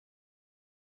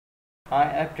Hi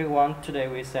everyone, today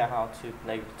we see how to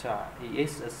play guitar. It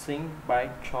is a sing by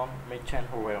John Mitchell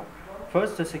Howell.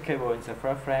 First, the cable in the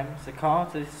first frame. The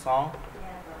chords of this song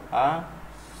are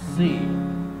C,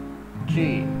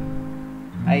 G,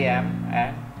 AM,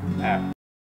 and F.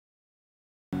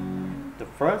 The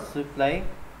first to play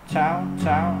chow,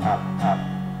 chow, up, up,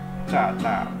 chow,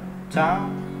 chow, chow,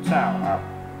 chow, up,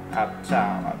 up,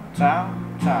 chow, up, chow,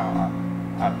 chow,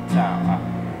 up, chow, up,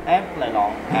 and play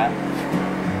long F.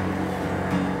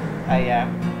 AM,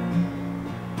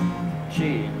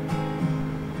 G,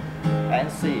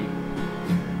 and C.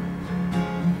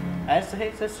 As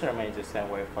his sister made the same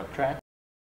way for track.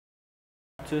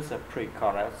 Choose the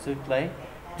pre-chorus to play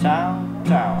chow,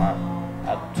 chow,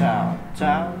 up, chow,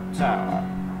 chow, chow,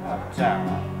 up, chow,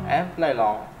 and play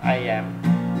long AM,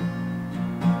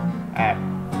 F,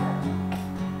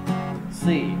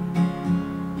 C,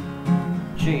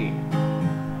 G,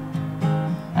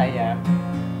 AM,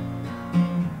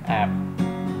 F,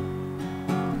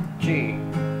 G,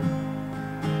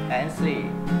 and C.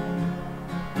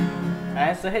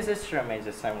 As his sister made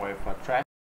the same way for track.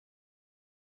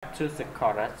 Choose the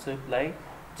chorus to play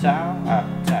chow, up,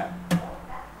 tap,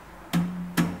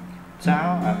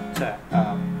 chow, up, tap,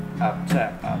 up,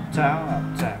 tap, up, chow,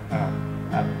 up, tap,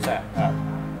 up, tap, up,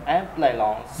 and play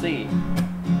long C,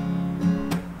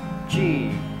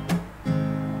 G,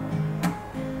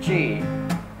 G,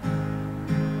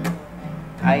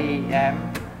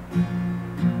 AM,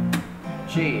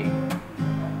 G,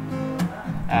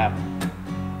 F,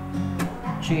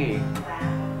 G,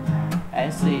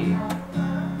 and C.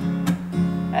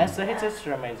 As the hits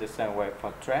remains the same way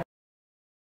for track.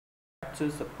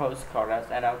 Choose the post chorus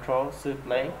and outro to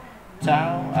play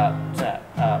chow, up, tap,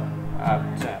 up,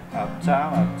 tap, up, chow,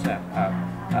 up, tap,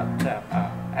 up, tap,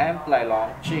 up, and play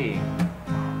long G,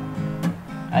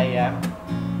 AM,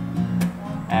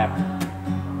 F,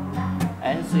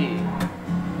 and C.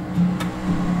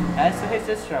 As the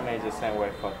hits remains the same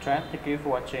way for track. Thank you for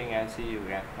watching and see you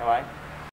again. Bye bye.